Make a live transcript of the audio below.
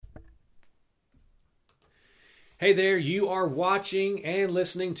Hey there, you are watching and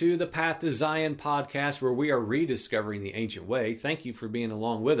listening to the Path to Zion podcast where we are rediscovering the ancient way. Thank you for being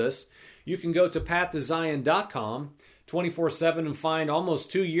along with us. You can go to pathtozion.com 24/7 and find almost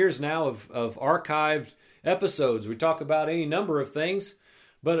 2 years now of archived episodes. We talk about any number of things,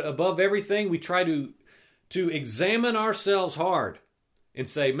 but above everything, we try to examine ourselves hard and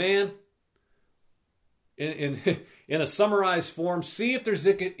say, man, in a summarized form, see if there's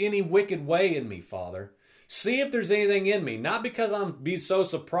any wicked way in me, Father. See if there's anything in me, not because I'm be so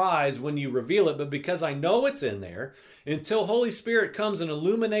surprised when you reveal it, but because I know it's in there, until Holy Spirit comes and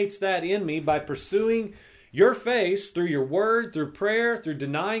illuminates that in me by pursuing your face through your word, through prayer, through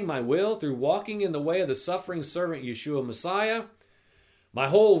denying my will, through walking in the way of the suffering servant Yeshua Messiah. My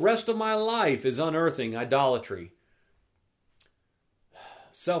whole rest of my life is unearthing idolatry,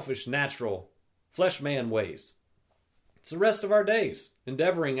 selfish, natural, flesh man ways. It's the rest of our days,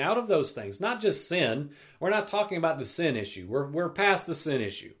 endeavoring out of those things. Not just sin. We're not talking about the sin issue. We're past the sin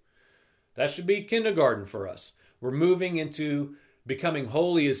issue. That should be kindergarten for us. We're moving into becoming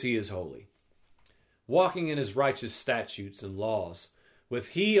holy as He is holy. Walking in His righteous statutes and laws, with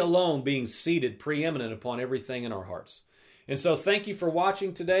He alone being seated preeminent upon everything in our hearts. And so thank you for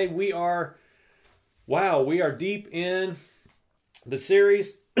watching today. We are deep in the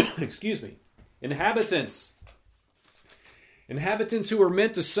series, Inhabitants. Inhabitants who are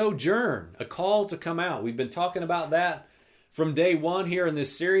meant to sojourn, a call to come out. We've been talking about that from day one here in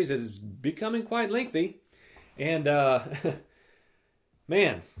this series. It is becoming quite lengthy. And,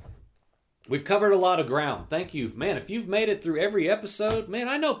 man, we've covered a lot of ground. Thank you. Man, if you've made it through every episode, man,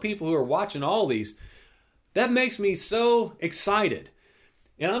 I know people who are watching all these. That makes me so excited.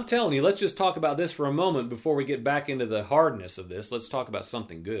 And I'm telling you, let's just talk about this for a moment before we get back into the hardness of this. Let's talk about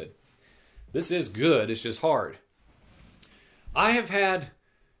something good. This is good. It's just hard. I have had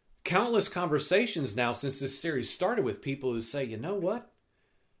countless conversations now since this series started with people who say, you know what?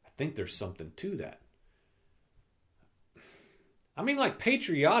 I think there's something to that. I mean, like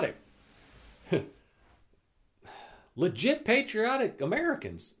patriotic, legit patriotic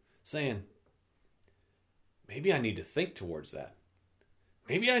Americans saying, maybe I need to think towards that.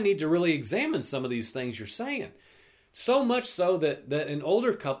 Maybe I need to really examine some of these things you're saying. So much so that an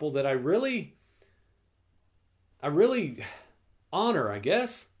older couple that I really honor, I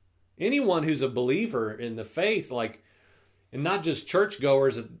guess. Anyone who's a believer in the faith, like, and not just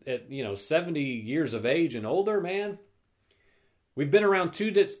churchgoers at 70 years of age and older, man. We've been around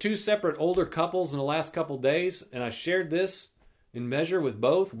two separate older couples in the last couple days, and I shared this in measure with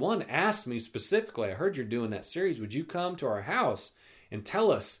both. One asked me specifically, I heard you're doing that series, would you come to our house and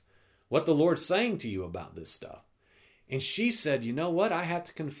tell us what the Lord's saying to you about this stuff? And she said, you know what, I have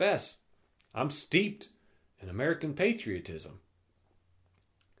to confess, I'm steeped in American patriotism.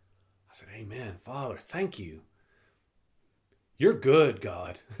 I said, amen, Father, thank you. You're good,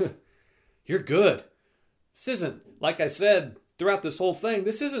 God. You're good. This isn't, like I said throughout this whole thing,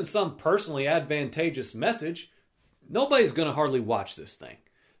 this isn't some personally advantageous message. Nobody's going to hardly watch this thing.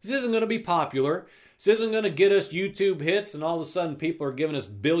 This isn't going to be popular. This isn't going to get us YouTube hits and all of a sudden people are giving us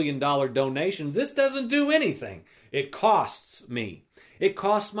billion-dollar donations. This doesn't do anything. It costs me. It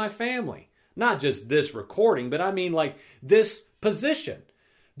costs my family. Not just this recording, but I mean like this position.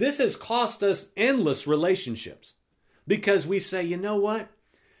 This has cost us endless relationships because we say, you know what?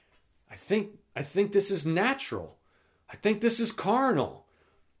 I think this is natural. I think this is carnal.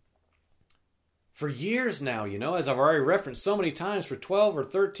 For years now, as I've already referenced so many times, for 12 or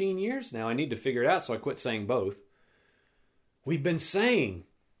 13 years now, I need to figure it out, so I quit saying both. We've been saying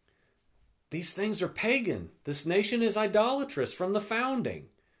these things are pagan. This nation is idolatrous from the founding.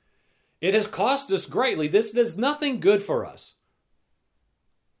 It has cost us greatly. This does nothing good for us.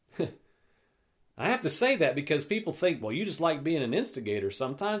 I have to say that because people think, well, you just like being an instigator.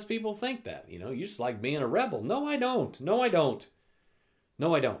 Sometimes people think that, you just like being a rebel. No, I don't. No, I don't.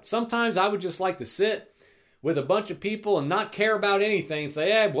 No, I don't. Sometimes I would just like to sit with a bunch of people and not care about anything and say,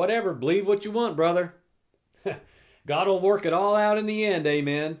 hey, whatever, believe what you want, brother. God will work it all out in the end,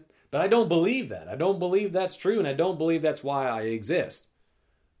 amen. But I don't believe that. I don't believe that's true, and I don't believe that's why I exist.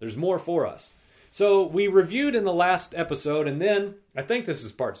 There's more for us. So we reviewed in the last episode, and then, I think this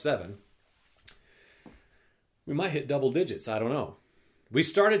is part 7. We might hit double digits, I don't know. We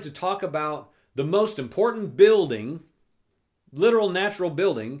started to talk about the most important building, literal natural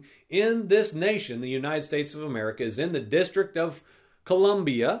building, in this nation, the United States of America, is in the District of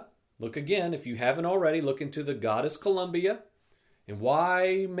Columbia. Look again, if you haven't already, look into the goddess Columbia and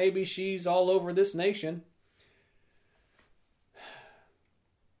why maybe she's all over this nation.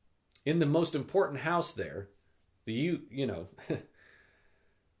 In the most important house there,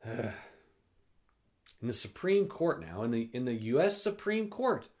 In the Supreme Court now, in the U.S. Supreme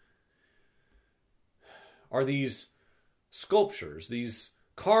Court, are these sculptures, these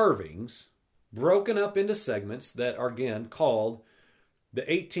carvings, broken up into segments that are, again, called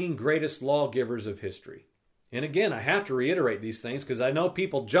the 18 greatest lawgivers of history. And again, I have to reiterate these things because I know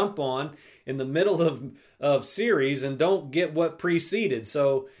people jump on in the middle of series and don't get what preceded.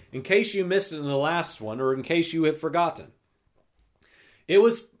 So in case you missed it in the last one, or in case you have forgotten,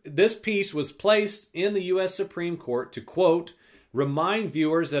 this piece was placed in the U.S. Supreme Court to, quote, remind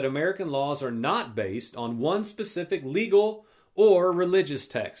viewers that American laws are not based on one specific legal or religious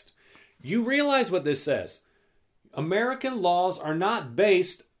text. You realize what this says. American laws are not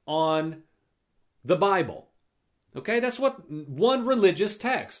based on the Bible. Okay, that's what one religious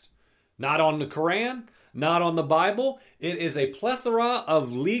text. Not on the Quran, not on the Bible. It is a plethora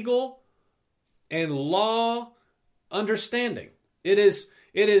of legal and law understanding. It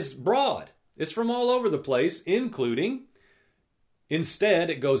is broad. It's from all over the place, including, instead,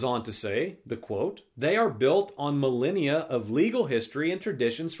 it goes on to say, the quote, they are built on millennia of legal history and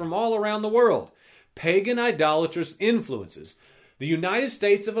traditions from all around the world. Pagan idolatrous influences. The United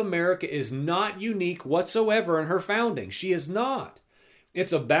States of America is not unique whatsoever in her founding. She is not.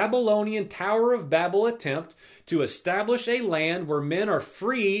 It's a Babylonian Tower of Babel attempt to establish a land where men are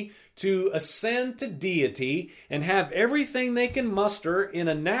free to ascend to deity and have everything they can muster in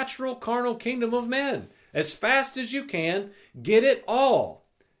a natural carnal kingdom of men. As fast as you can, get it all.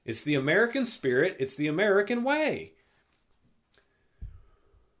 It's the American spirit. It's the American way.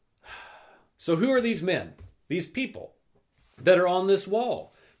 So who are these men? These people that are on this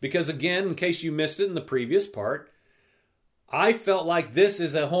wall? Because again, in case you missed it in the previous part, I felt like this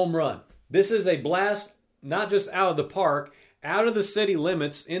is a home run. This is a blast, not just out of the park, out of the city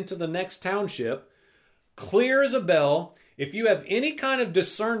limits into the next township, clear as a bell. If you have any kind of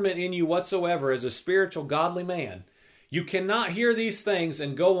discernment in you whatsoever as a spiritual, godly man, you cannot hear these things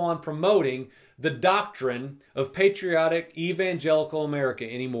and go on promoting the doctrine of patriotic evangelical America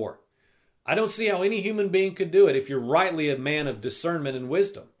anymore. I don't see how any human being could do it if you're rightly a man of discernment and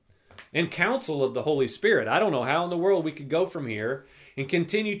wisdom and counsel of the Holy Spirit. I don't know how in the world we could go from here and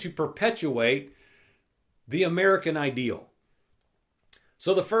continue to perpetuate the American ideal.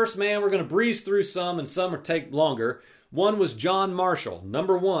 So the first man, we're going to breeze through some and some will take longer. One was John Marshall.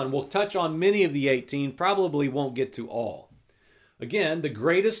 Number one, we'll touch on many of the 18, probably won't get to all. Again, the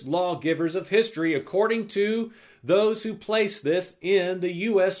greatest lawgivers of history according to those who place this in the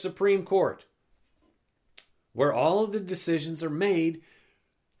U.S. Supreme Court, where all of the decisions are made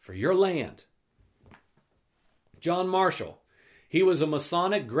for your land. John Marshall. He was a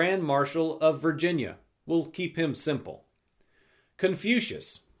Masonic Grand Marshal of Virginia. We'll keep him simple.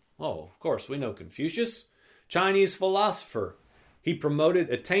 Confucius. Oh, of course, we know Confucius. Chinese philosopher. He promoted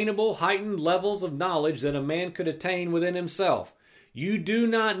attainable, heightened levels of knowledge that a man could attain within himself. You do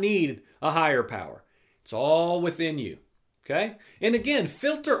not need a higher power. It's all within you. Okay? And again,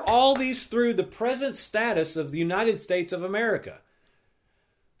 filter all these through the present status of the United States of America.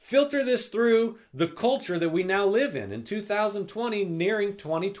 Filter this through the culture that we now live in 2020, nearing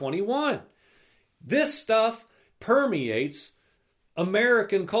 2021. This stuff permeates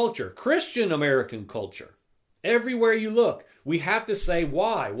American culture, Christian American culture. Everywhere you look, we have to say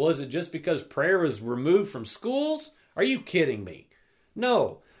why. Was it just because prayer was removed from schools? Are you kidding me?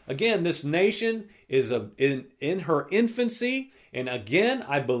 No. Again, this nation is in her infancy. And again,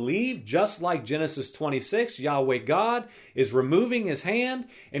 I believe, just like Genesis 26, Yahweh God is removing his hand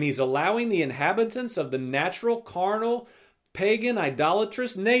and he's allowing the inhabitants of the natural, carnal, pagan,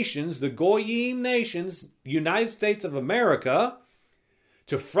 idolatrous nations, the Goyim nations, United States of America,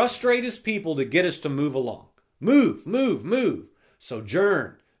 to frustrate his people to get us to move along. Move, move, move.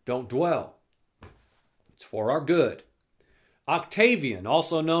 Sojourn, don't dwell. It's for our good. Octavian,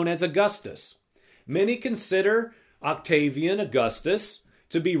 also known as Augustus. Many consider Octavian Augustus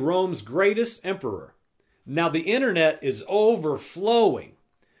to be Rome's greatest emperor. Now the internet is overflowing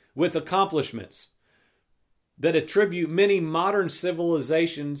with accomplishments that attribute many modern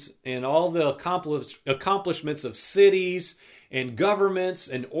civilizations and all the accomplishments of cities and governments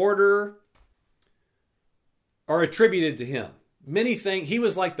and order are attributed to him. Many think he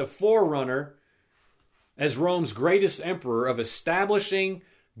was like the forerunner as Rome's greatest emperor of establishing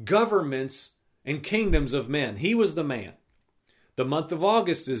governments and kingdoms of men. He was the man. The month of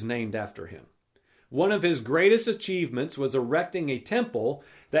August is named after him. One of his greatest achievements was erecting a temple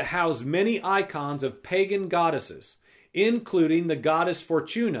that housed many icons of pagan goddesses, including the goddess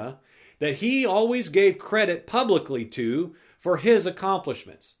Fortuna, that he always gave credit publicly to for his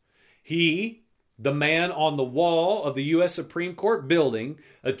accomplishments. He The man on the wall of the U.S. Supreme Court building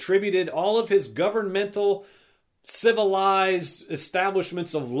attributed all of his governmental, civilized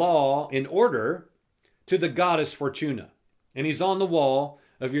establishments of law and order to the goddess Fortuna. And he's on the wall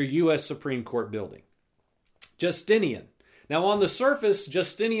of your U.S. Supreme Court building. Justinian. Now, on the surface,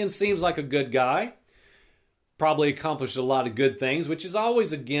 Justinian seems like a good guy. Probably accomplished a lot of good things, which is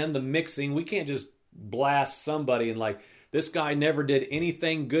always, again, the mixing. We can't just blast somebody and like, this guy never did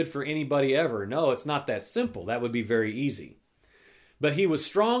anything good for anybody ever. No, it's not that simple. That would be very easy. But he was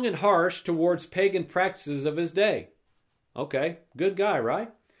strong and harsh towards pagan practices of his day. Okay, good guy, right?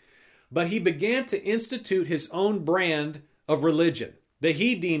 But he began to institute his own brand of religion that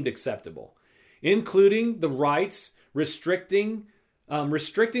he deemed acceptable, including the rights, restricting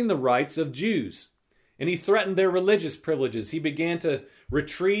the rights of Jews. And he threatened their religious privileges. He began to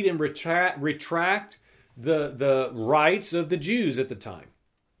retreat and retract the rights of the Jews at the time.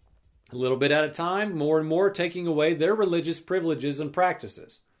 A little bit at a time, more and more taking away their religious privileges and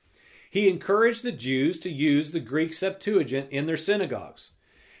practices. He encouraged the Jews to use the Greek Septuagint in their synagogues.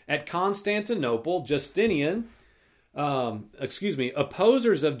 At Constantinople,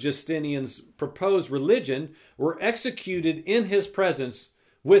 opposers of Justinian's proposed religion were executed in his presence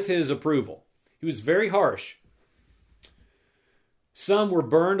with his approval. He was very harsh. Some were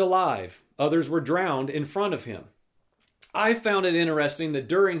burned alive. Others were drowned in front of him. I found it interesting that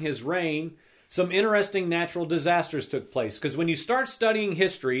during his reign, some interesting natural disasters took place. Because when you start studying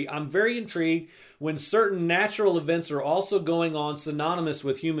history, I'm very intrigued when certain natural events are also going on synonymous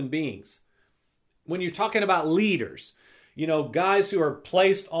with human beings. When you're talking about leaders, guys who are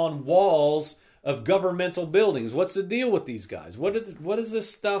placed on walls of governmental buildings. What's the deal with these guys? What is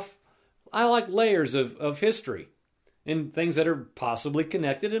this stuff? I like layers of history and things that are possibly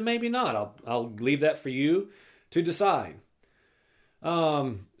connected and maybe not. I'll leave that for you to decide.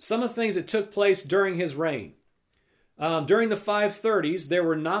 Some of the things that took place during his reign. During the 530s, there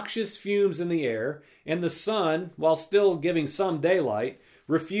were noxious fumes in the air, and the sun, while still giving some daylight,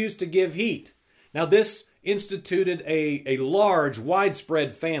 refused to give heat. Now, this instituted a large,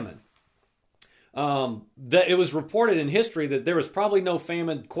 widespread famine. That it was reported in history that there was probably no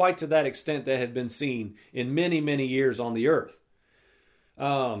famine quite to that extent that had been seen in many, many years on the earth.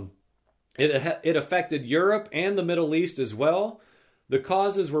 It affected Europe and the Middle East as well. The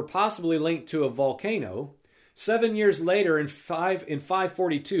causes were possibly linked to a volcano. 7 years later, in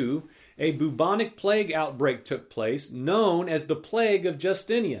 542, a bubonic plague outbreak took place, known as the Plague of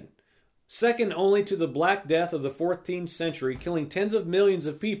Justinian, second only to the Black Death of the 14th century, killing tens of millions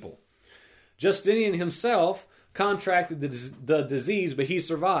of people. Justinian himself contracted the disease, but he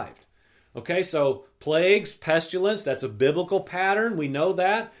survived. Okay, so plagues, pestilence, that's a biblical pattern. We know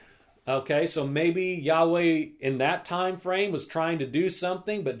that. Okay, so maybe Yahweh in that time frame was trying to do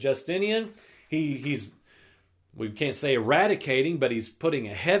something, but Justinian, he's we can't say eradicating, but he's putting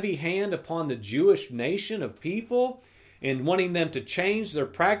a heavy hand upon the Jewish nation of people and wanting them to change their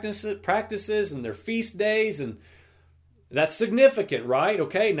practices and their feast days, and that's significant, right?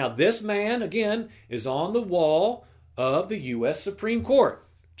 Okay, now this man, again, is on the wall of the U.S. Supreme Court,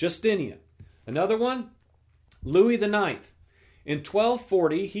 Justinian. Another one, Louis IX. In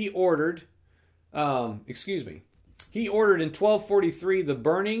 1240, he ordered in 1243 the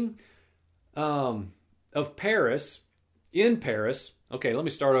burning of Paris, in Paris. Okay, let me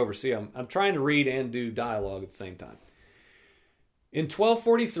start over. See, I'm trying to read and do dialogue at the same time. In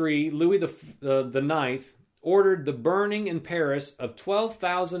 1243, Louis the Ninth ordered the burning in Paris of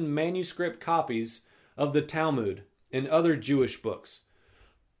 12,000 manuscript copies of the Talmud and other Jewish books.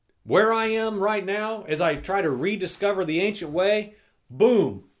 Where I am right now, as I try to rediscover the ancient way,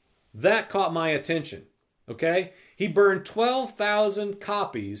 boom, that caught my attention. Okay? He burned 12,000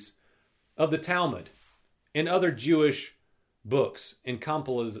 copies of the Talmud and other Jewish books and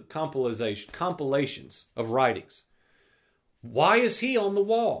compilations of writings. Why is he on the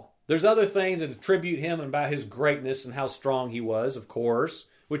wall? There's other things that attribute him about his greatness and how strong he was, of course,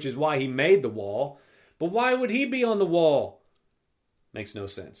 which is why he made the wall. But why would he be on the wall? Makes no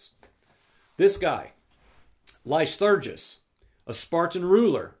sense. This guy, Lycurgus, a Spartan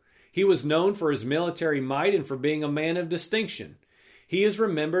ruler. He was known for his military might and for being a man of distinction. He is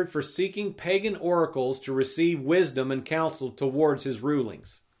remembered for seeking pagan oracles to receive wisdom and counsel towards his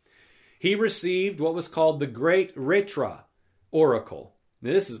rulings. He received what was called the Great Retra oracle.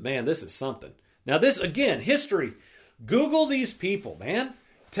 Now, this is something. Now this, again, history. Google these people, man.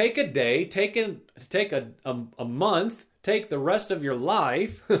 Take a day, take a month, take the rest of your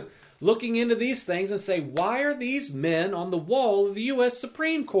life looking into these things and say, why are these men on the wall of the U.S.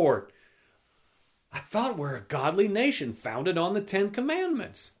 Supreme Court? I thought we're a godly nation founded on the Ten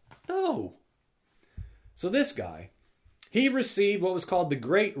Commandments. No. So this guy, he received what was called the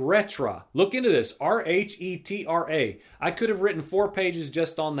Great Rhetra. Look into this, Rhetra. I could have written 4 pages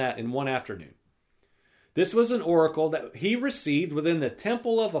just on that in one afternoon. This was an oracle that he received within the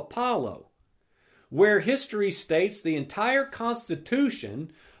Temple of Apollo, where history states the entire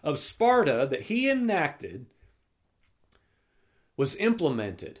constitution of Sparta that he enacted was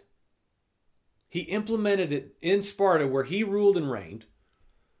implemented. He implemented it in Sparta where he ruled and reigned.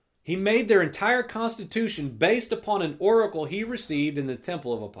 He made their entire constitution based upon an oracle he received in the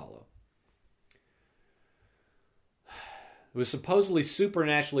Temple of Apollo. It was supposedly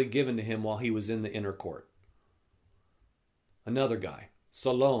supernaturally given to him while he was in the inner court. Another guy,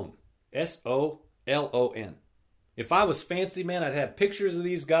 Solon, Solon. If I was fancy, man, I'd have pictures of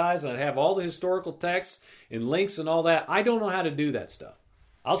these guys and I'd have all the historical texts and links and all that. I don't know how to do that stuff.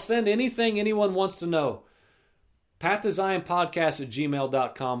 I'll send anything anyone wants to know.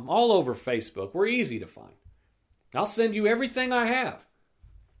 PathToZionPodcast@gmail.com, all over Facebook. We're easy to find. I'll send you everything I have.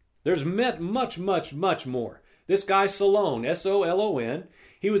 There's much, much, much more. This guy Solon, Solon,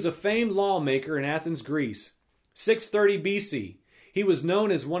 he was a famed lawmaker in Athens, Greece. 630 BC. He was known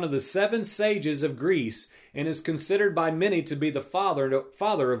as one of the 7 sages of Greece and is considered by many to be the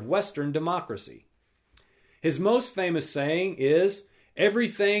father of Western democracy. His most famous saying is,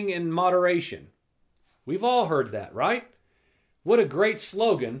 "Everything in moderation." We've all heard that, right? What a great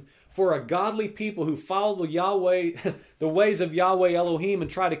slogan for a godly people who follow the ways of Yahweh Elohim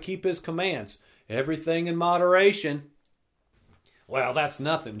and try to keep his commands. Everything in moderation. Well, that's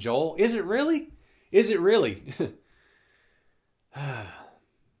nothing, Joel. Is it really? Is it really?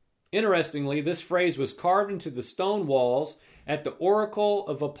 Interestingly, this phrase was carved into the stone walls at the Oracle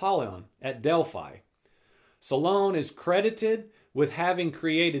of Apollon at Delphi. Solon is credited with having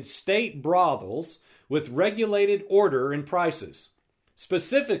created state brothels with regulated order and prices.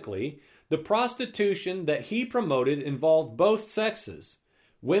 Specifically, the prostitution that he promoted involved both sexes.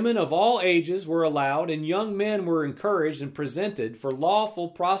 Women of all ages were allowed and young men were encouraged and presented for lawful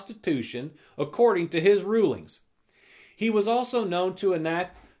prostitution according to his rulings. He was also known to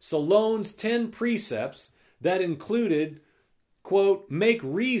enact Solon's 10 precepts that included, quote, "Make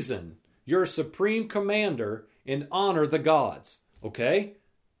reason your supreme commander and honor the gods." Okay?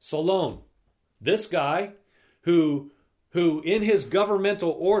 Solon, this guy who in his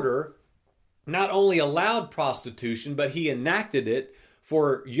governmental order not only allowed prostitution, but he enacted it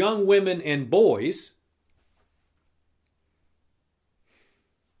for young women and boys.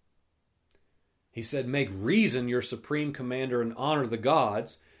 He said, "Make reason your supreme commander and honor the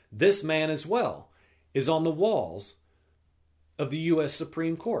gods." This man as well is on the walls of the U.S.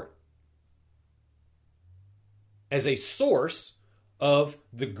 Supreme Court as a source of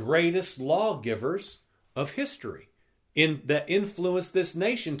the greatest lawgivers of history that influenced this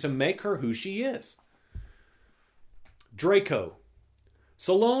nation to make her who she is. Draco.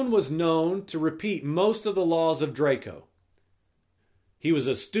 Solon was known to repeat most of the laws of Draco. He was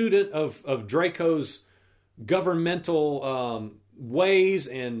a student of Draco's governmental ways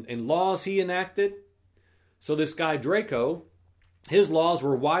and laws he enacted. So this guy Draco, his laws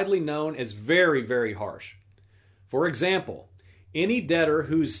were widely known as very, very harsh. For example, any debtor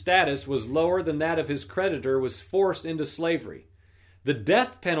whose status was lower than that of his creditor was forced into slavery. The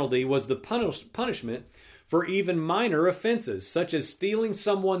death penalty was the punishment for even minor offenses, such as stealing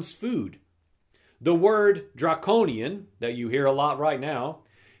someone's food. The word draconian, that you hear a lot right now,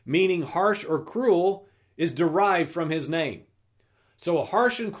 meaning harsh or cruel, is derived from his name. So a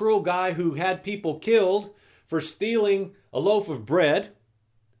harsh and cruel guy who had people killed for stealing a loaf of bread,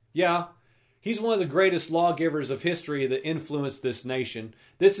 yeah, he's one of the greatest lawgivers of history that influenced this nation.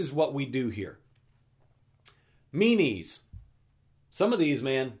 This is what we do here. Meanies. Some of these,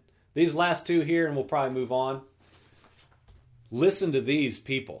 man, these last 2 here, and we'll probably move on. Listen to these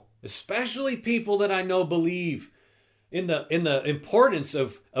people, especially people that I know believe in the importance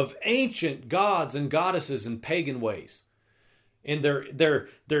of ancient gods and goddesses and pagan ways. And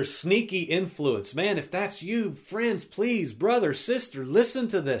their sneaky influence. Man, if that's you, friends, please, brother, sister, listen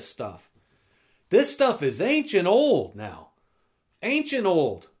to this stuff. This stuff is ancient old now. Ancient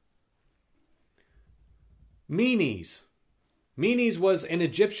old. Menes. Menes was an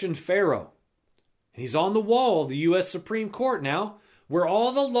Egyptian pharaoh. He's on the wall of the U.S. Supreme Court now, where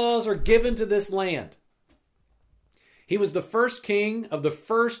all the laws are given to this land. He was the first king of the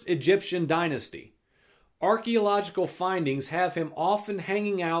first Egyptian dynasty. Archaeological findings have him often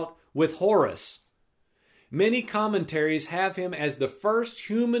hanging out with Horus. Many commentaries have him as the first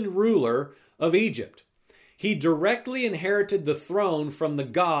human ruler of Egypt. He directly inherited the throne from the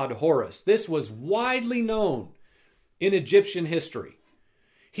god Horus. This was widely known in Egyptian history.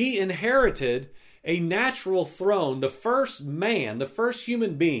 He inherited a natural throne, the first man, the first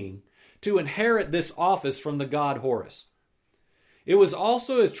human being to inherit this office from the god Horus. It was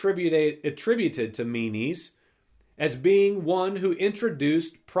also attributed to Menes as being one who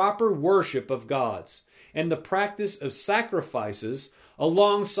introduced proper worship of gods and the practice of sacrifices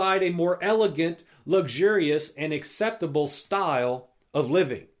alongside a more elegant, luxurious, and acceptable style of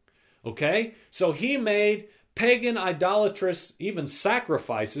living. Okay? So he made pagan, idolatrous, even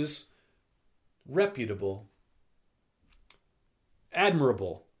sacrifices reputable,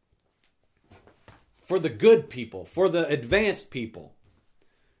 admirable, for the good people, for the advanced people.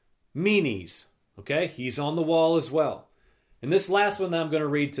 Menes, okay? He's on the wall as well. And this last one that I'm going to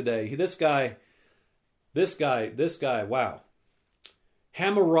read today, this guy, wow.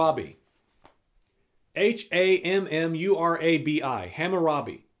 Hammurabi. Hammurabi.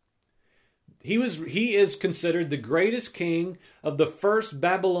 Hammurabi. He is considered the greatest king of the first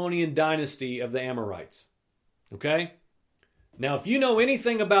Babylonian dynasty of the Amorites. Okay? Now, if you know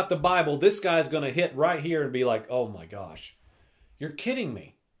anything about the Bible, this guy's going to hit right here and be like, oh my gosh, you're kidding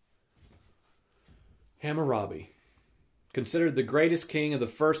me. Hammurabi. Considered the greatest king of the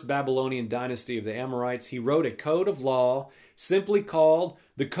first Babylonian dynasty of the Amorites, he wrote a code of law simply called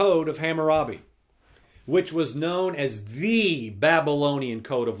the Code of Hammurabi, which was known as the Babylonian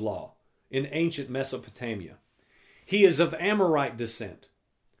Code of Law in ancient Mesopotamia. He is of Amorite descent.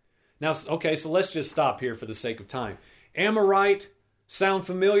 Now, okay, so let's just stop here for the sake of time. Amorite, sound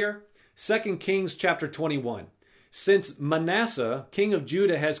familiar? 2 Kings chapter 21. Since Manasseh, king of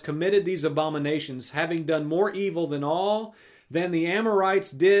Judah, has committed these abominations, having done more evil than the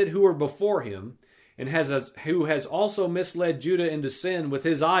Amorites did who were before him, and who has also misled Judah into sin with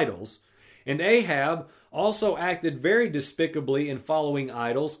his idols, and Ahab also acted very despicably in following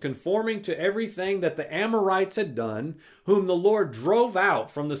idols, conforming to everything that the Amorites had done, whom the Lord drove out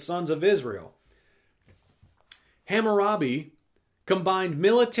from the sons of Israel. Hammurabi combined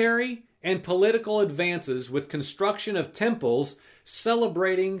military and political advances with construction of temples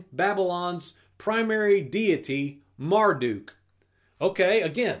celebrating Babylon's primary deity, Marduk. Okay,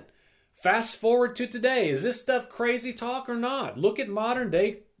 again, fast forward to today. Is this stuff crazy talk or not? Look at modern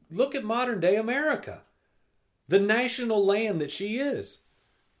day America. The national land that she is.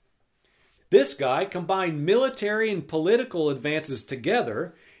 This guy combined military and political advances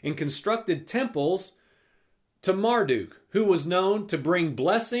together and constructed temples to Marduk, who was known to bring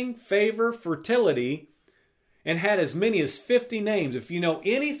blessing, favor, fertility, and had as many as 50 names. If you know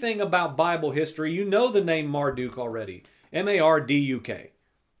anything about Bible history, you know the name Marduk already. M-A-R-D-U-K.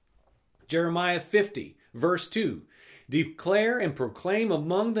 Jeremiah 50, verse 2. Declare and proclaim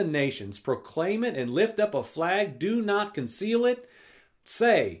among the nations. Proclaim it and lift up a flag. Do not conceal it.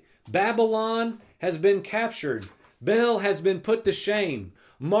 Say, Babylon has been captured. Bel has been put to shame.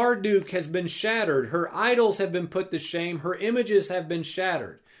 Marduk has been shattered. Her idols have been put to shame. Her images have been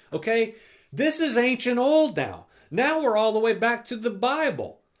shattered. Okay? This is ancient old now. Now we're all the way back to the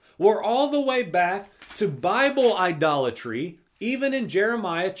Bible. We're all the way back to Bible idolatry, even in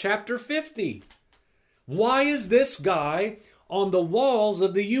Jeremiah chapter 50. Why is this guy on the walls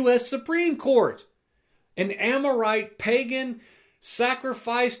of the U.S. Supreme Court? An Amorite pagan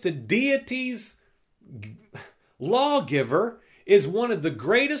sacrifice to deities lawgiver is one of the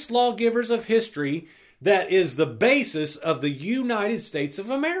greatest lawgivers of history that is the basis of the United States of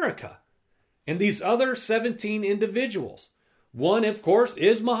America. And these other 17 individuals. One, of course,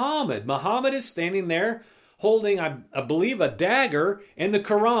 is Muhammad. Muhammad is standing there holding, I believe, a dagger and the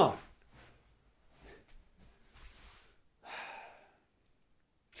Quran.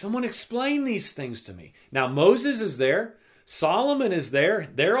 Someone explain these things to me. Now, Moses is there. Solomon is there.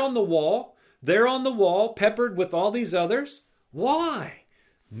 They're on the wall. They're on the wall, peppered with all these others. Why?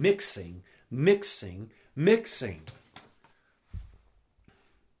 Mixing.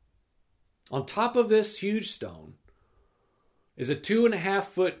 On top of this huge stone is a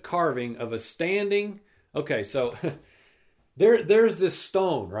 2.5-foot carving of a standing... Okay, so there's this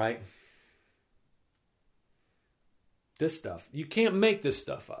stone, right? This stuff. You can't make this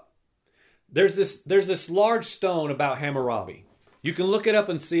stuff up. There's this large stone about Hammurabi. You can look it up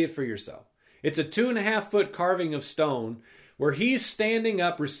and see it for yourself. It's a 2.5-foot carving of stone where he's standing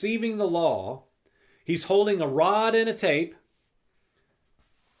up receiving the law. He's holding a rod and a tape.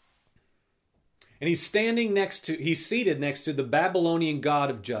 And he's seated next to the Babylonian god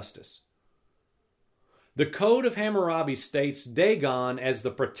of justice. The Code of Hammurabi states Dagon as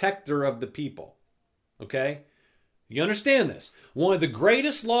the protector of the people. Okay? You understand this? One of the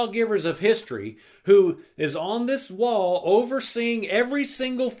greatest lawgivers of history who is on this wall overseeing every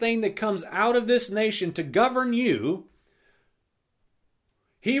single thing that comes out of this nation to govern you.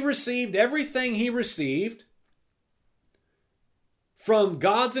 He received everything he received from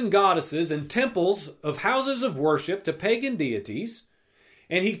gods and goddesses and temples of houses of worship to pagan deities.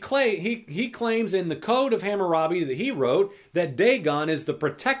 And he claims in the Code of Hammurabi that he wrote that Dagon is the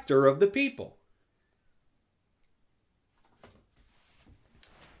protector of the people.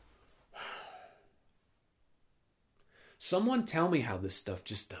 Someone tell me how this stuff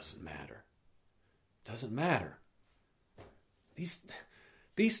just doesn't matter. Doesn't matter.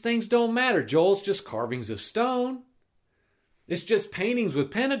 These things don't matter, Joel. It's just carvings of stone. It's just paintings with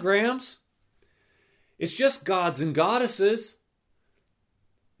pentagrams. It's just gods and goddesses.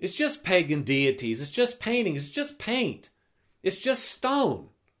 It's just pagan deities. It's just paintings. It's just paint. It's just stone.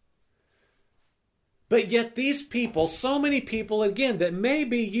 But yet these people, so many people, again, that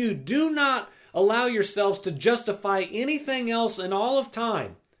maybe you do not allow yourselves to justify anything else in all of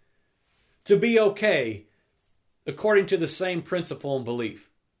time to be okay according to the same principle and belief.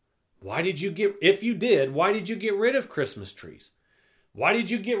 If you did, why did you get rid of Christmas trees? Why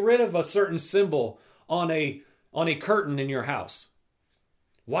did you get rid of a certain symbol on a curtain in your house?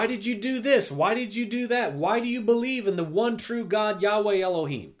 Why did you do this? Why did you do that? Why do you believe in the one true God, Yahweh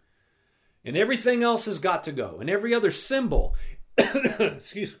Elohim? And everything else has got to go. And every other symbol,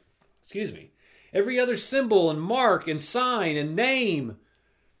 excuse me, every other symbol and mark and sign and name,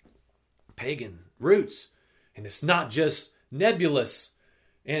 pagan roots. And it's not just nebulous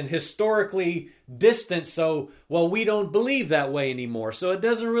and historically distant, so, well, we don't believe that way anymore, so it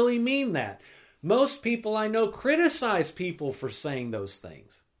doesn't really mean that. Most people I know criticize people for saying those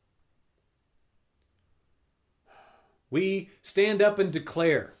things. We stand up and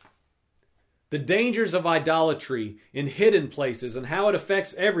declare the dangers of idolatry in hidden places and how it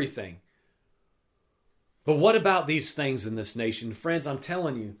affects everything. But what about these things in this nation? Friends, I'm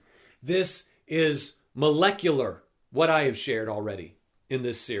telling you, this is molecular, what I have shared already in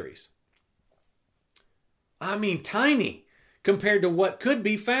this series. I mean, tiny compared to what could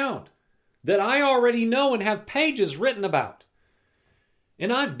be found that I already know and have pages written about.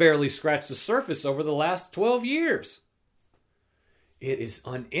 And I've barely scratched the surface over the last 12 years. It is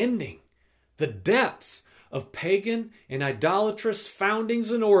unending. The depths of pagan and idolatrous foundings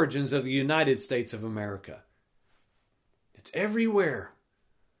and origins of the United States of America. It's everywhere.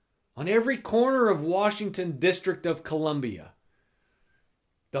 On every corner of Washington, District of Columbia.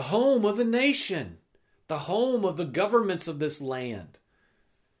 The home of the nation. The home of the governments of this land.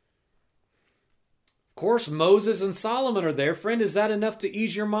 Of course, Moses and Solomon are there. Friend, is that enough to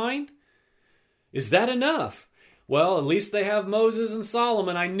ease your mind? Is that enough? Well, at least they have Moses and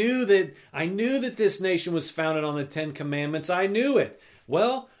Solomon. I knew that this nation was founded on the Ten Commandments. I knew it.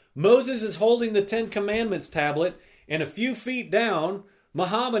 Well, Moses is holding the Ten Commandments tablet, and a few feet down,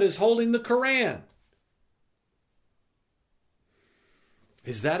 Muhammad is holding the Quran.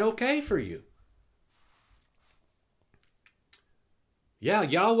 Is that okay for you? Yeah,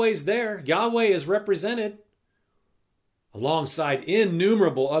 Yahweh's there. Yahweh is represented alongside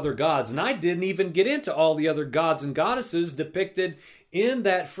innumerable other gods. And I didn't even get into all the other gods and goddesses depicted in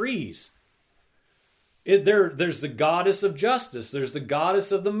that frieze. There's the goddess of justice. There's the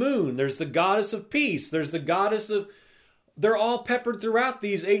goddess of the moon. There's the goddess of peace. There's the goddess of... They're all peppered throughout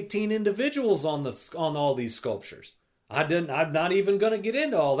these 18 individuals on all these sculptures. I'm not even going to get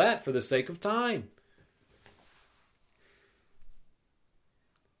into all that for the sake of time.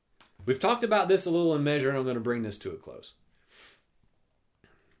 We've talked about this a little in measure, and I'm going to bring this to a close.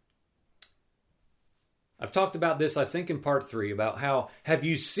 I've talked about this, I think, in part 3, about how have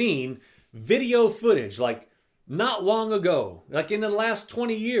you seen video footage, like not long ago, like in the last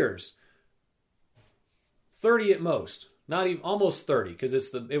 20 years, 30 at most, not even almost 30, because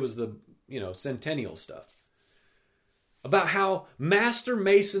it was the centennial stuff, about how master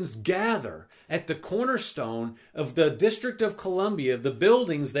masons gather at the cornerstone of the District of Columbia, the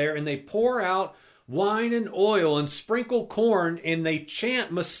buildings there, and they pour out wine and oil and sprinkle corn, and they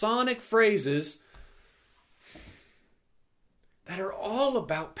chant Masonic phrases that are all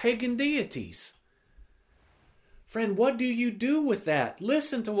about pagan deities. Friend, what do you do with that?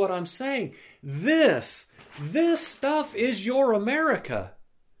 Listen to what I'm saying. This stuff is your America.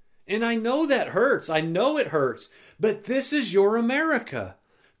 And I know that hurts. I know it hurts. But this is your America.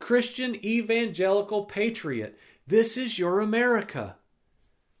 Christian evangelical patriot. This is your America.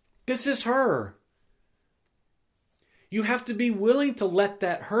 This is her. You have to be willing to let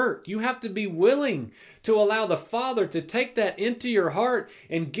that hurt. You have to be willing to allow the Father to take that into your heart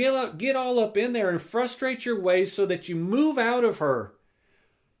and get all up in there and frustrate your ways so that you move out of her.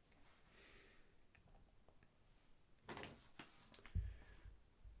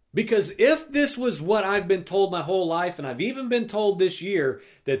 Because if this was what I've been told my whole life, and I've even been told this year,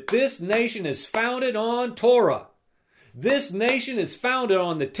 that this nation is founded on Torah. This nation is founded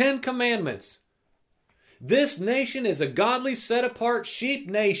on the Ten Commandments. This nation is a godly, set-apart sheep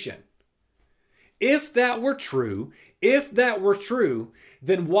nation. If that were true,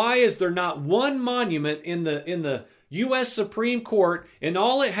 then why is there not one monument in the U.S. Supreme Court, and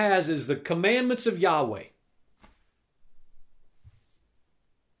all it has is the commandments of Yahweh?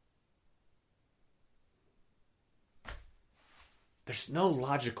 There's no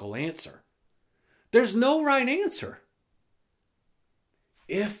logical answer. There's no right answer.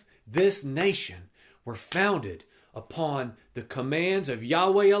 If this nation were founded upon the commands of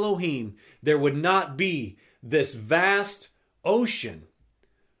Yahweh Elohim, there would not be this vast ocean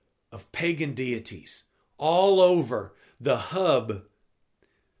of pagan deities all over the hub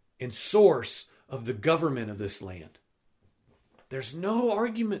and source of the government of this land. There's no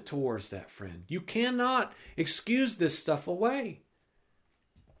argument towards that, friend. You cannot excuse this stuff away.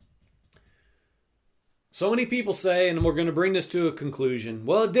 So many people say, and we're going to bring this to a conclusion,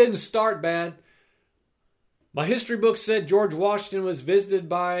 well, it didn't start bad. My history book said George Washington was visited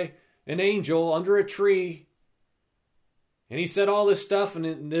by an angel under a tree. And he said all this stuff,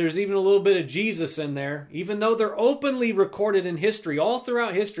 and there's even a little bit of Jesus in there, even though they're openly recorded in history, all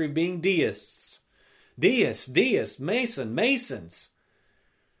throughout history, being deists. Deists, Masons.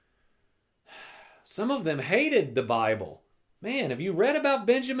 Some of them hated the Bible. Man, have you read about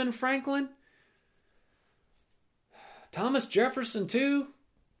Benjamin Franklin? Thomas Jefferson too?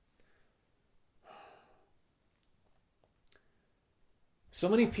 So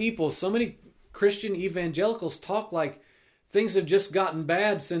many people, so many Christian evangelicals talk like things have just gotten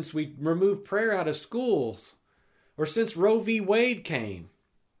bad since we removed prayer out of schools, or since Roe v. Wade came.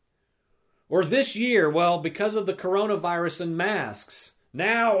 Or this year, well, because of the coronavirus and masks.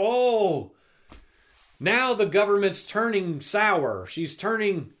 Now the government's turning sour. She's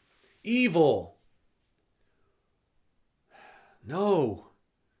turning evil. No.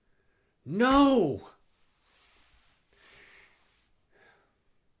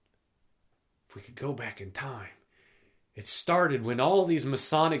 If we could go back in time, it started when all these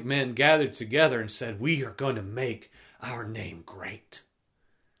Masonic men gathered together and said, we are going to make our name great.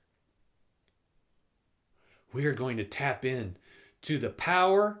 We are going to tap in to the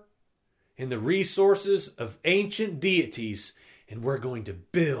power and the resources of ancient deities, and we're going to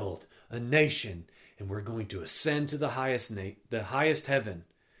build a nation, and we're going to ascend to the highest heaven.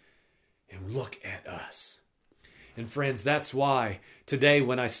 And look at us. And friends, that's why today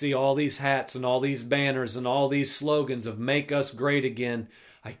when I see all these hats and all these banners and all these slogans of make us great again,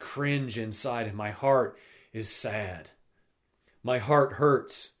 I cringe inside and my heart is sad. My heart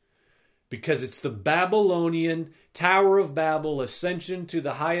hurts because it's the Babylonian Tower of Babel ascension to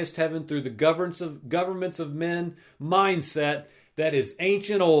the highest heaven through the governments of men mindset that is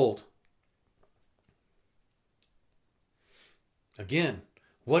ancient old. Again,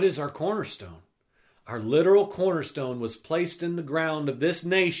 what is our cornerstone? Our literal cornerstone was placed in the ground of this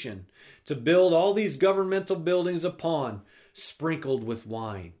nation to build all these governmental buildings upon, sprinkled with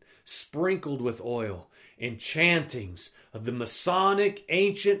wine, sprinkled with oil, and chantings of the Masonic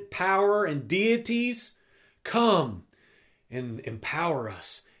ancient power and deities. Come and empower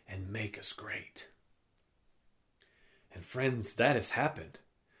us and make us great. And friends, that has happened.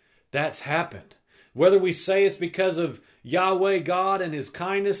 That's happened. Whether we say it's because of Yahweh God and His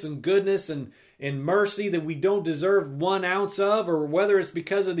kindness and goodness and mercy that we don't deserve 1 ounce of, or whether it's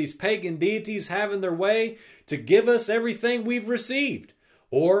because of these pagan deities having their way to give us everything we've received,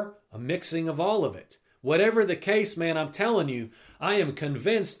 or a mixing of all of it. Whatever the case, man, I'm telling you, I am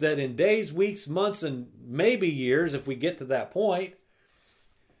convinced that in days, weeks, months, and maybe years, if we get to that point,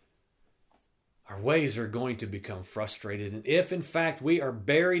 our ways are going to become frustrated. And if, in fact, we are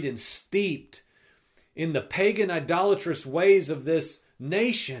buried and steeped in the pagan idolatrous ways of this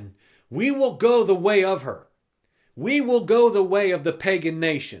nation, we will go the way of her. We will go the way of the pagan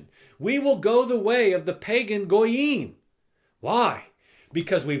nation. We will go the way of the pagan goyim. Why?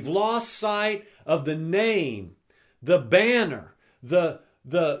 Because we've lost sight of the name, the banner, the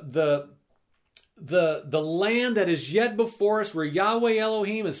land that is yet before us, where Yahweh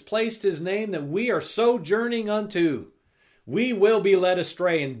Elohim has placed His name, that we are sojourning unto. We will be led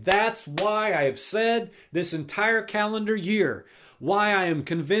astray. And that's why I have said this entire calendar year, why I am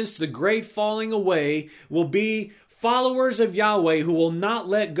convinced the great falling away will be followers of Yahweh who will not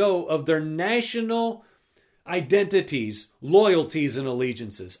let go of their national identities, loyalties, and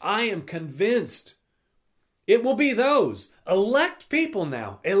allegiances. I am convinced It will be those elect people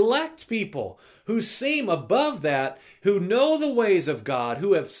now, elect people who seem above that, who know the ways of God,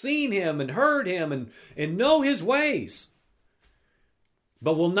 who have seen Him and heard Him and know His ways,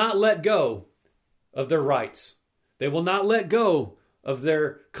 but will not let go of their rights. They will not let go of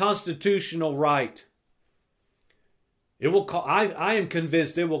their constitutional right. It will. I am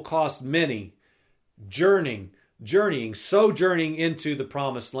convinced it will cost many sojourning into the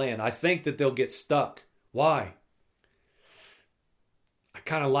promised land. I think that they'll get stuck. Why? I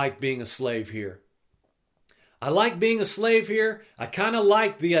kind of like being a slave here. I like being a slave here. I kind of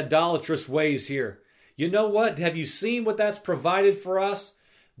like the idolatrous ways here. You know what? Have you seen what that's provided for us?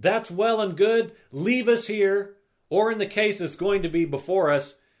 That's well and good. Leave us here. Or in the case that's going to be before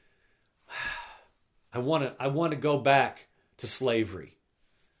us, I want to go back to slavery.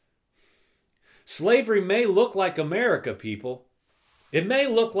 Slavery may look like America, people. It may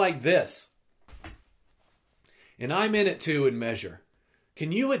look like this. And I'm in it too in measure.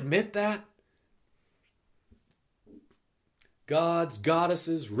 Can you admit that? Gods,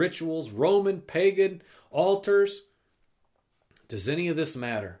 goddesses, rituals, Roman, pagan, altars. Does any of this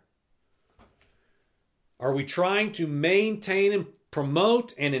matter? Are we trying to maintain and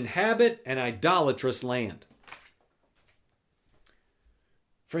promote and inhabit an idolatrous land?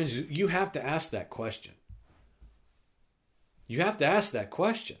 Friends, you have to ask that question. You have to ask that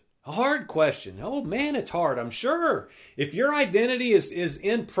question. A hard question. Oh man, it's hard, I'm sure. If your identity is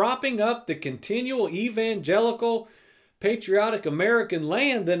in propping up the continual evangelical, patriotic American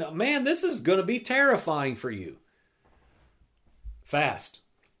land, then man, this is going to be terrifying for you. Fast.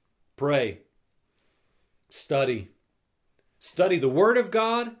 Pray. Study. Study the Word of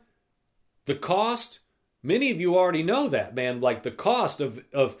God. The cost. Many of you already know that, man. Like the cost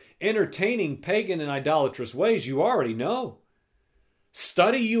of entertaining pagan and idolatrous ways, you already know.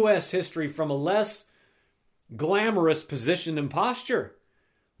 Study U.S. history from a less glamorous position and posture.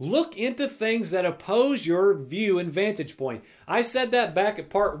 Look into things that oppose your view and vantage point. I said that back at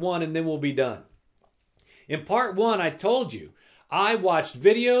part 1 and then we'll be done. In part 1, I told you, I watched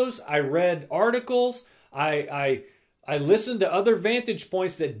videos, I read articles, I listened to other vantage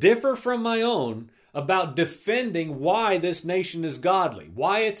points that differ from my own about defending why this nation is godly,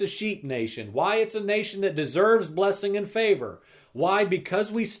 why it's a sheep nation, why it's a nation that deserves blessing and favor. Why?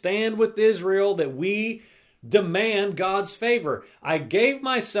 Because we stand with Israel, that we demand God's favor. I gave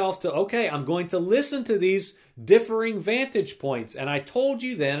myself to, okay, I'm going to listen to these differing vantage points. And I told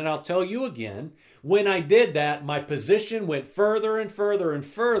you then, and I'll tell you again, when I did that, my position went further and further and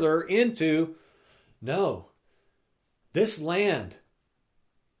further into, no, this land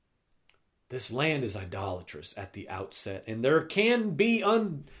is idolatrous at the outset. And there can be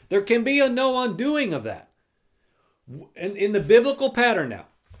a no undoing of that. In the biblical pattern now,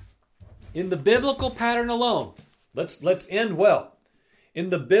 in the biblical pattern alone, let's end well. In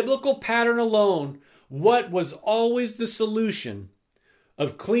the biblical pattern alone, what was always the solution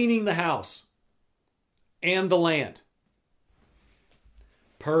of cleaning the house and the land?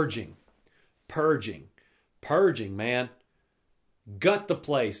 Purging, man. Gut the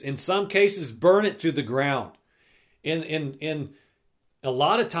place. In some cases, burn it to the ground. In a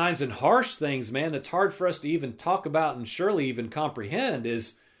lot of times in harsh things, man, it's hard for us to even talk about and surely even comprehend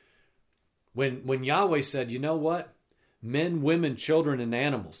is when Yahweh said, you know what? Men, women, children, and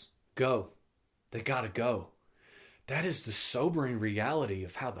animals, go. They got to go. That is the sobering reality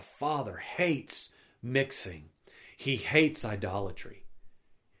of how the Father hates mixing. He hates idolatry.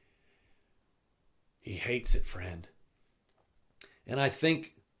 He hates it, friend. And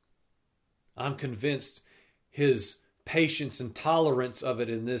I'm convinced His patience and tolerance of it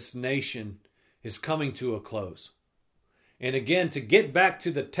in this nation is coming to a close. And again, to get back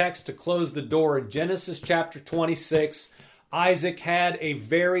to the text to close the door, in Genesis chapter 26, Isaac had a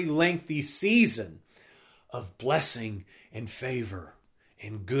very lengthy season of blessing and favor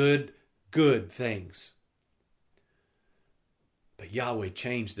and good things. But Yahweh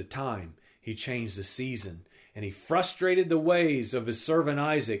changed the time. He changed the season. And He frustrated the ways of His servant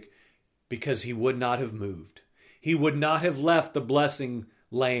Isaac because he would not have moved. He would not have left the blessing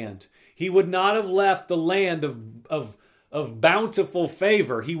land. He would not have left the land of bountiful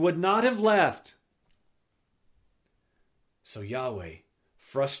favor. He would not have left. So Yahweh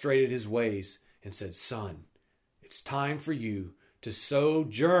frustrated his ways and said, son, it's time for you to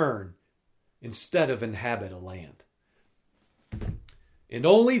sojourn instead of inhabit a land. And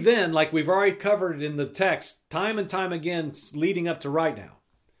only then, like we've already covered in the text, time and time again, leading up to right now,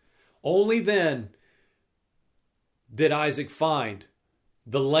 only then did Isaac find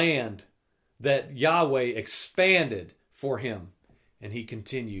the land that Yahweh expanded for him, and he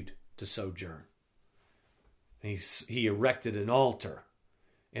continued to sojourn. And he erected an altar.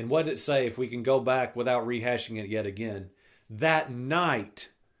 And what did it say, if we can go back without rehashing it yet again? That night,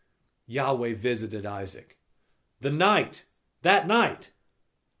 Yahweh visited Isaac. That night,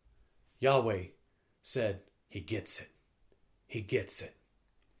 Yahweh said, he gets it. He gets it.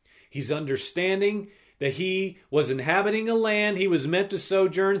 He's understanding that he was inhabiting a land he was meant to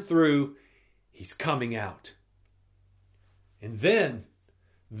sojourn through. He's coming out. And then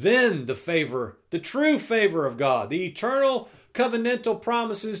the favor, the true favor of God, the eternal covenantal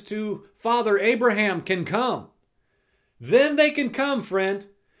promises to Father Abraham can come. Then they can come, friend.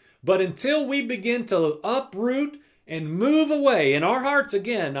 But until we begin to uproot and move away in our hearts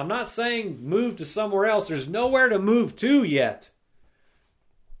again, I'm not saying move to somewhere else. There's nowhere to move to yet.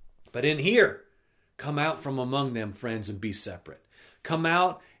 But in here, come out from among them, friends, and be separate. Come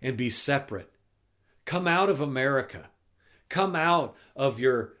out and be separate. Come out of America. Come out of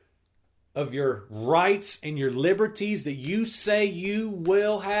your rights and your liberties that you say you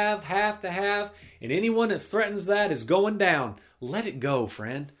will have to have. And anyone that threatens that is going down. Let it go,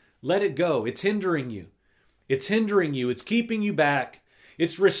 friend. Let it go. It's hindering you. It's hindering you. It's keeping you back.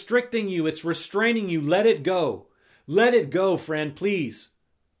 It's restricting you. It's restraining you. Let it go. Let it go, friend, please.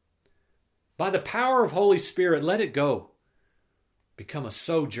 By the power of Holy Spirit, let it go. Become a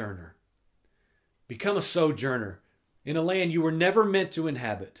sojourner. Become a sojourner in a land you were never meant to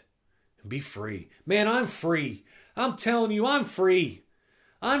inhabit. And be free. Man, I'm free. I'm telling you, I'm free.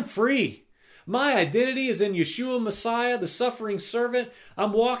 I'm free. My identity is in Yeshua Messiah, the suffering servant.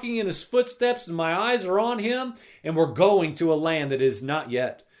 I'm walking in his footsteps and my eyes are on him. And we're going to a land that is not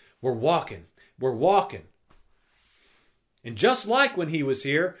yet. We're walking. We're walking. And just like when he was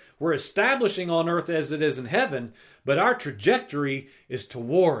here, we're establishing on earth as it is in heaven, but our trajectory is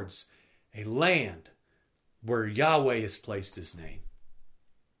towards a land where Yahweh has placed his name.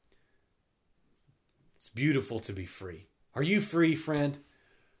 It's beautiful to be free. Are you free, friend?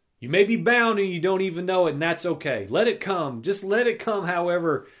 You may be bound and you don't even know it, and that's okay. Let it come. Just let it come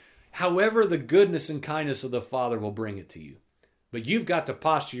however the goodness and kindness of the Father will bring it to you. But you've got to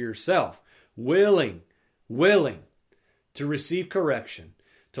posture yourself, willing to receive correction,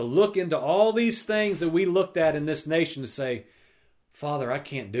 to look into all these things that we looked at in this nation to say, Father, I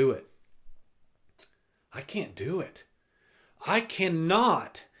can't do it. I can't do it. I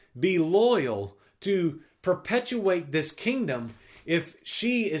cannot be loyal to perpetuate this kingdom if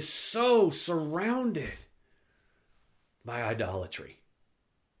she is so surrounded by idolatry.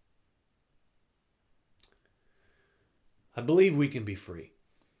 I believe we can be free.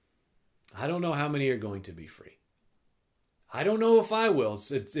 I don't know how many are going to be free. I don't know if I will.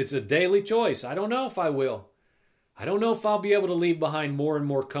 It's a daily choice. I don't know if I will. I don't know if I'll be able to leave behind more and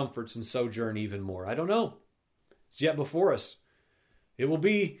more comforts and sojourn even more. I don't know. It's yet before us.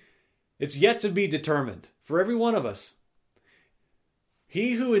 It's yet to be determined for every one of us.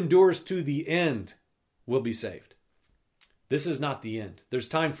 He who endures to the end will be saved. This is not the end. There's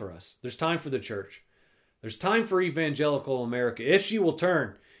time for us. There's time for the church. There's time for evangelical America. If she will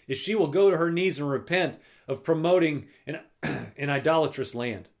turn, if she will go to her knees and repent of promoting an idolatrous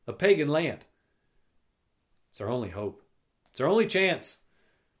land, a pagan land. It's our only hope. It's our only chance.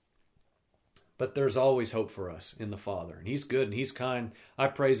 But there's always hope for us in the Father. And he's good and he's kind. I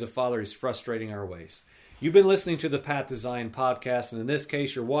praise the Father. He's frustrating our ways. You've been listening to the Path to Zion podcast, and in this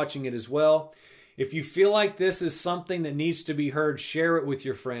case, you're watching it as well. If you feel like this is something that needs to be heard, share it with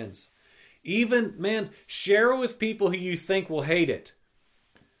your friends. Even, share it with people who you think will hate it.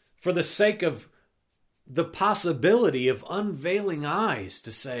 For the sake of the possibility of unveiling eyes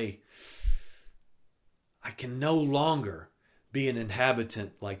to say, I can no longer be an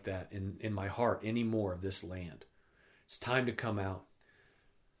inhabitant like that in my heart anymore of this land. It's time to come out.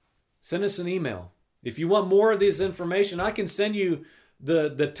 Send us an email. If you want more of this information, I can send you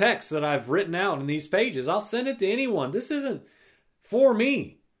the text that I've written out in these pages. I'll send it to anyone. This isn't for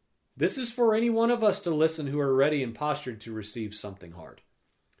me. This is for any one of us to listen who are ready and postured to receive something hard.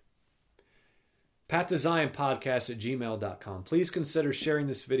 Path to Zion podcast at gmail.com. Please consider sharing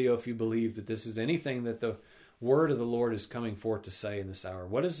this video if you believe that this is anything that the word of the Lord is coming forth to say in this hour.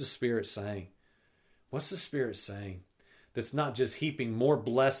 What is the Spirit saying? What's the Spirit saying? That's not just heaping more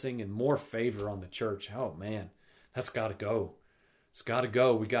blessing and more favor on the church. Oh, man, that's got to go. It's got to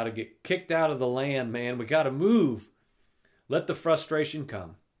go. We got to get kicked out of the land, man. We got to move. Let the frustration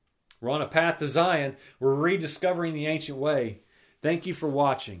come. We're on a path to Zion. We're rediscovering the ancient way. Thank you for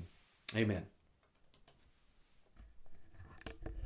watching. Amen.